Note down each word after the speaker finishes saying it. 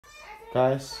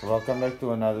Guys, welcome back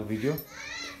to another video.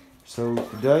 So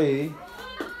today,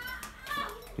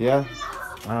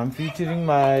 I'm featuring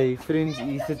my friend's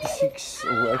E36,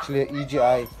 or actually an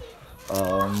EGI,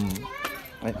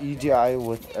 an EGI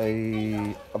with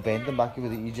a Bantam bucket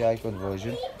with the EGI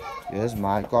conversion. Yes,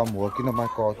 my car. I'm working on my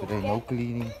car today. No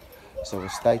cleaning, so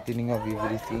it's tightening of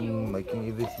everything, making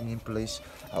everything in place.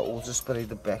 I also sprayed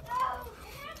the back.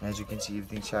 As you can see,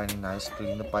 everything's shining nice.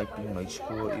 Clean the piping, make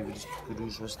sure every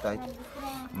screws was tight.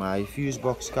 My fuse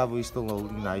box cover is still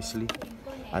holding nicely.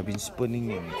 I've been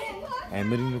spinning and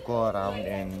hammering the car around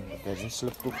and it hasn't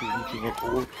slipped off anything at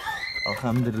all.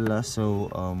 Alhamdulillah.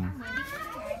 So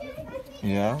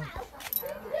yeah.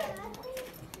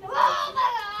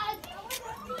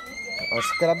 I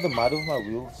scrubbed the mud off my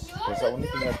wheels. That's the only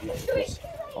thing I did because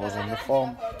I was on the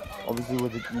farm, obviously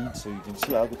with the heat, so you can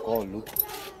see how the car looks.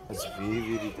 It's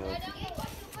very dirty.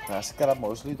 I scrubbed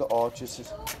mostly the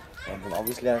arches and then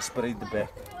obviously I sprayed the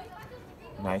back.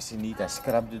 Nice and neat. I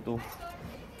scrubbed it off.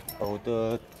 I put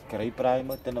a grey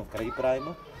primer, tin of grey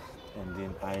primer, and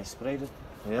then I sprayed it.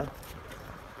 Yeah.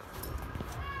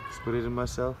 Sprayed it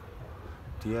myself.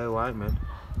 DIY, man.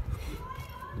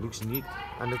 Looks neat.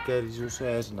 Undercarriage also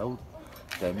has no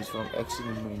damage from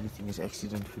accident or anything, is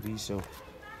accident free, so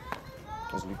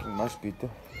it's looking much better.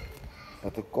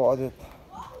 But the car that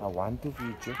I want to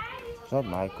feature, it's not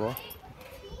my car,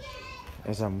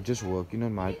 as I'm just working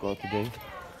on my car today.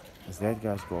 It's that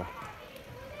guy's car.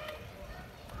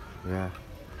 Yeah,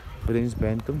 Ford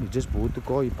Bantam. He just bought the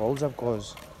car. He pulls up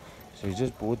cars, so he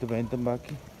just bought the Bantam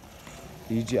bucky,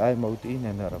 EGI motor in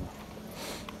and a rim.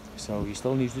 So he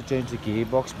still needs to change the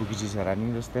gearbox because he's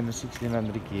running the standard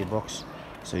 1600 gearbox.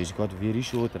 So he's got very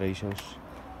short ratios.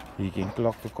 He can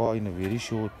clock the car in a very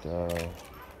short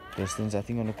distance. I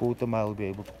think on a quarter mile he'll be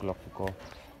able to clock the car.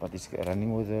 But he's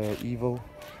running with the Evo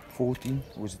 14.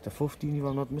 Was it the 15 if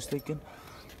I'm not mistaken?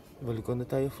 If I look on the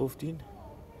tire, 15.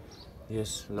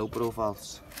 Yes, low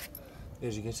profiles.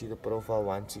 As you can see, the profile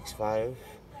 165.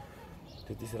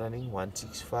 That is running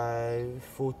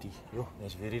 165/40. Yo,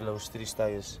 that's very low stress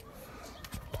tires.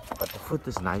 But the foot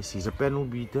is nice. He's a panel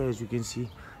beater, as you can see.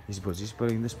 He's busy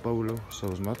spraying this Polo, so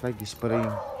it's not like he's spraying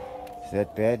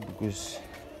that bad because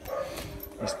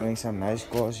he's spraying some nice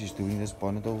cars. He's doing this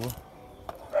bonnet over.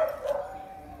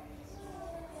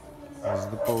 This is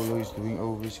the Polo he's doing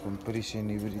over, his compression,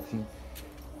 everything.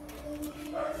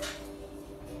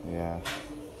 Yeah,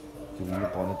 doing the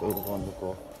bonnet over on the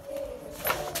car.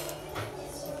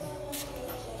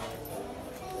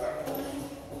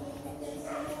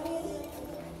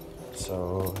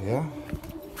 So yeah,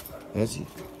 that's it.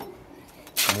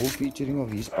 More featuring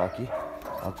of his bucky.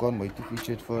 I can't wait to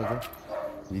feature it further.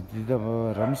 He did the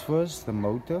rims first, the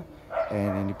motor,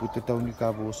 and then he put the tounier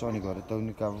cover also on. He got a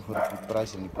tounier cover for a good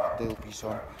price, and he put the tailpiece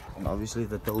on, and obviously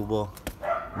the tow bar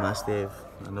must have.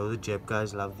 I know the Jap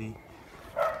guys love the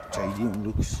JDM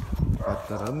looks, but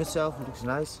the rim itself looks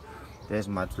nice. There's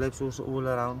mud flaps also all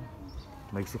around,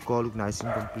 makes the car look nice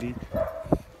and complete.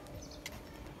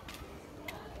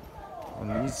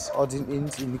 And these odds and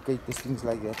ends indicators, things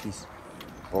like that, is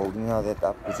holding how that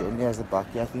up because he only has the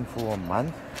bucky I think for a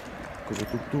month because it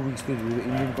took 2 weeks to do the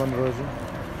engine conversion.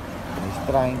 And he's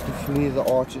trying to flare the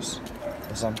arches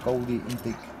for some cold air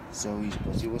intake, so he's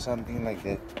busy with something like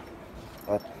that.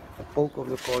 But the poke of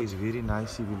the car is very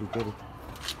nice if you look at it.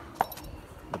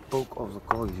 The poke of the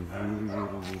car is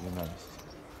very nice,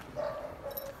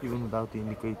 even without the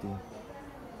indicator.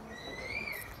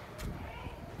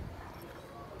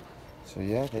 So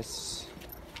yeah, that's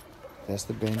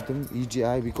the Bantam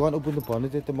EGI. We can't open the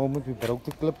bonnet at the moment. We broke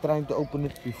the clip trying to open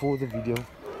it before the video,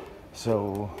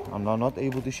 so I'm not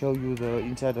able to show you the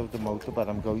inside of the motor, but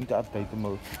I'm going to update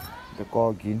the car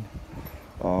again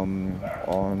on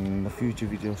the future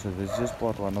video. So this is just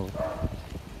part 1 of it.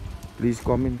 Please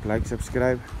comment, like,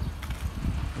 subscribe,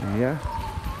 and yeah,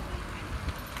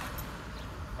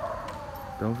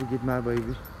 don't forget my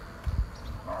baby.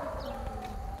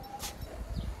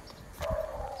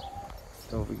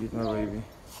 Don't forget my baby.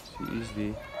 She is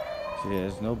there. She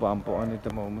has no bumper on at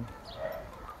the moment.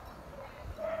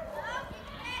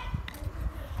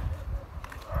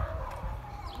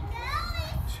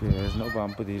 She has no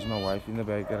bumper. There's my wife in the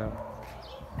background.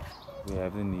 We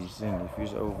have the nieces and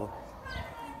nephews over.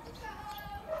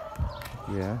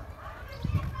 Yeah.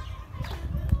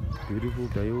 Beautiful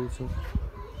day also.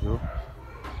 Yo.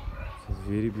 It's a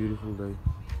very beautiful day.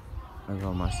 I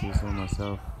got my sis on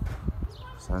myself.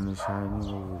 Sun is shining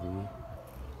over there.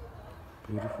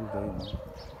 Beautiful day, man.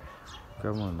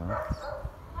 Come on now.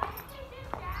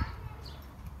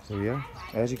 So yeah,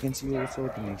 as you can see also,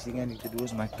 the next thing I need to do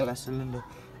is my clutch cylinder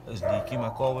is leaking. My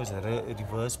car was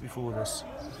reversed before this,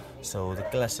 so the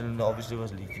clutch cylinder obviously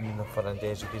was leaking in the front.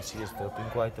 As you can see, it's dripping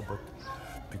quite a bit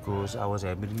because I was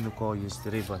hammering the car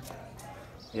yesterday. But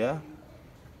yeah,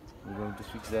 we're going to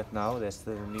fix that now. That's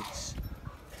the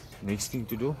next thing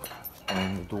to do,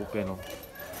 and the door panel.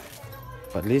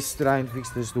 But let's try and fix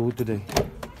this door today.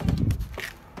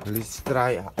 Let's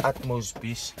try our utmost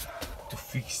best to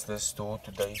fix this door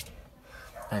today.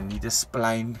 I need a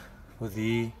spline for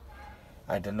the.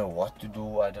 I don't know what to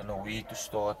do, I don't know where to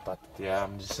start, but yeah,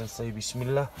 I'm just gonna say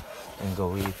Bismillah and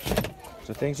go ahead.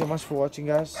 So thanks so much for watching,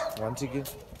 guys. Once again,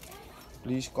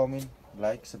 please comment,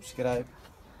 like, subscribe,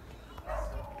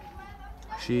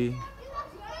 share,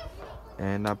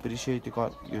 and I appreciate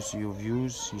your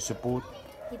views, your support.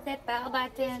 Hit that bell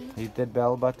button. Hit that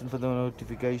bell button for the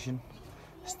notification.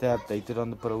 Stay updated on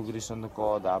the progress on the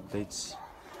car, the updates.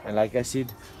 And like I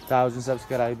said, 1,000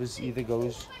 subscribers either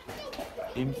goes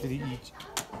M3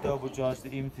 turbocharged the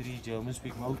M3 German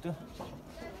spec motor,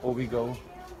 or we go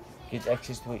get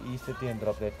access to an E30 and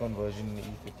drop that conversion in the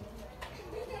E30.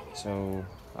 So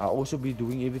I'll also be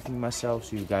doing everything myself,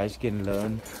 so you guys can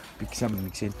learn, pick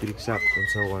some tricks up and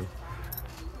so on,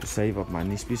 to save up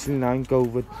money, especially now in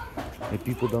COVID, that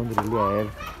people don't really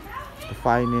have the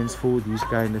finance for these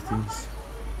kind of things.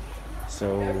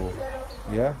 So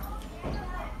yeah,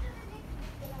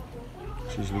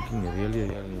 she's looking really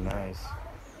nice.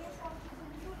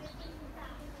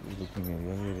 She's looking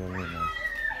really nice.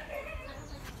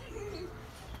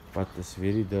 But it's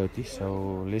very dirty,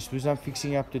 so let's do some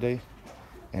fixing up today.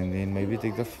 And then maybe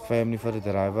take the family for a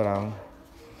drive around.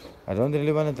 I don't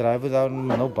really want to drive without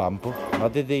no bumper.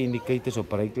 Not that the indicators or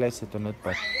brake lights set on it,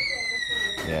 but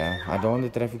yeah, I don't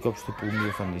want the traffic cops to pull me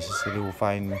off unnecessarily or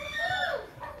find me.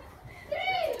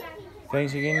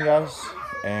 Thanks again, guys,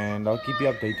 and I'll keep you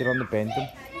updated on the Bantam.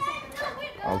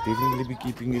 I'll definitely be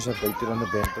keeping you updated on the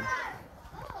Bantam.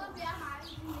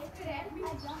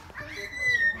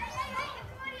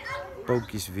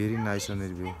 Poke is very nice on the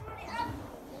wheel.